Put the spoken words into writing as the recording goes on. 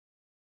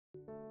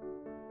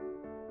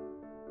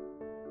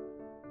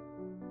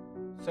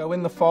So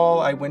in the fall,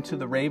 I went to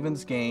the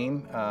Ravens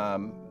game.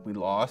 We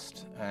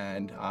lost,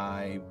 and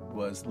I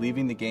was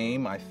leaving the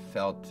game. I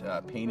felt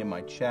pain in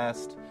my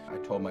chest. I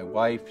told my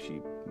wife. She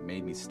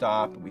made me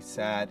stop. We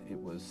sat. It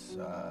was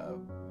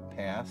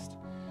past.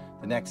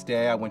 The next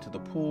day, I went to the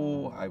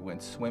pool. I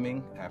went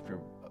swimming. After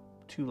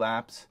 2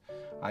 laps,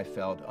 I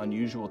felt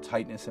unusual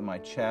tightness in my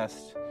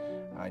chest.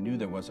 I knew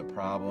there was a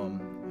problem.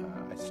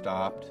 I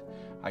stopped.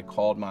 I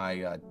called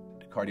my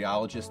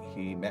cardiologist.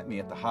 He met me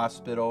at the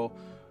hospital.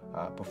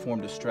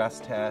 Performed a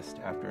stress test.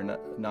 After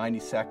 90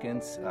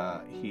 seconds,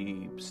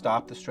 he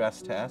stopped the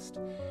stress test.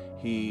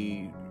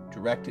 He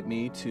directed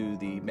me to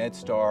the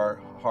MedStar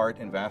Heart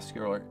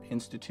Vascular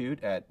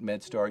Institute at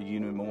MedStar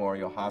Union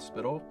Memorial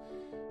Hospital.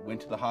 Went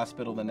to the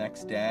hospital the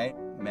next day,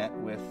 met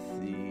with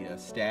the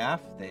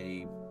staff.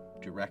 They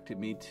directed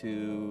me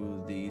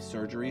to the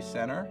surgery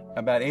center.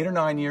 About 8 or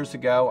 9 years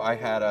ago, I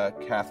had a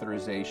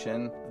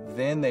catheterization.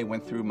 Then they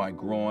went through my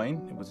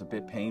groin. It was a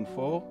bit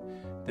painful.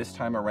 This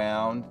time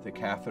around, the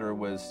catheter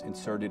was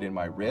inserted in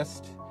my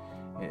wrist.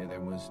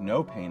 There was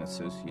no pain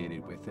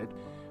associated with it,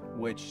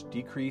 which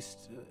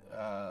decreased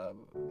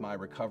my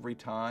recovery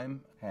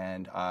time,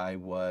 and I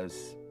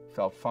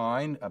felt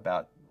fine.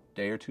 About a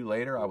day or 2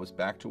 later, I was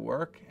back to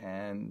work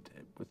and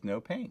with no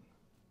pain.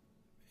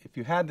 If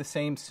you had the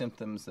same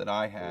symptoms that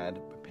I had,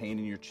 pain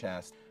in your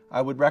chest,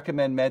 I would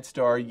recommend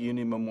MedStar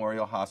Union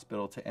Memorial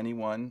Hospital to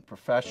anyone,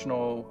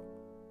 professional,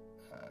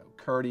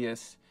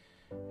 courteous,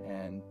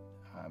 and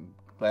I'm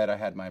glad I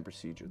had my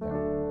procedure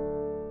there.